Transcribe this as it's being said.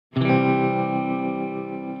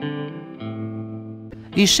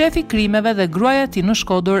Ish-shefi Krimeve dhe gruaja e tij në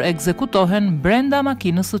Shkodër ekzekutohen brenda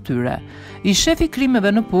makinës së tyre. Ish-shefi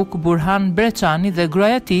Krimeve në Puk, Burhan Breçani dhe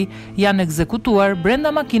gruaja e tij janë ekzekutuar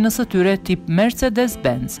brenda makinës së tyre tip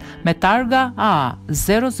Mercedes-Benz me targa AA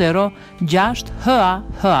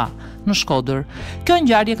 006HA në Shkodër. Kjo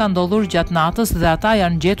ngjarje ka ndodhur gjatë natës dhe ata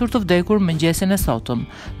janë gjetur të vdekur mëngjesin e sotëm.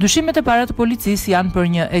 Dyshimet e para të policisë janë për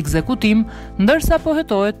një ekzekutim, ndërsa po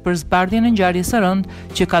hetohet për zbardhjen e ngjarjes së rëndë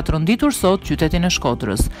që ka tronditur sot qytetin e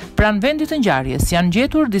Shkodrës. Pranë vendit të ngjarjes janë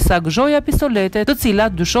gjetur disa gëzhoja pistolete, të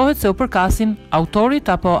cilat dyshohet se u përkasin autorit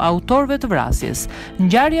apo autorëve të vrasjes.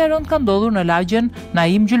 Ngjarja e rëndë ka ndodhur në lagjen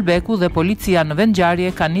Naim Gjylbeku dhe policia në vend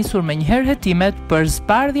ngjarje ka nisur menjëherë hetimet për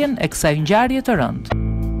zbardhjen e kësaj ngjarje të rëndë.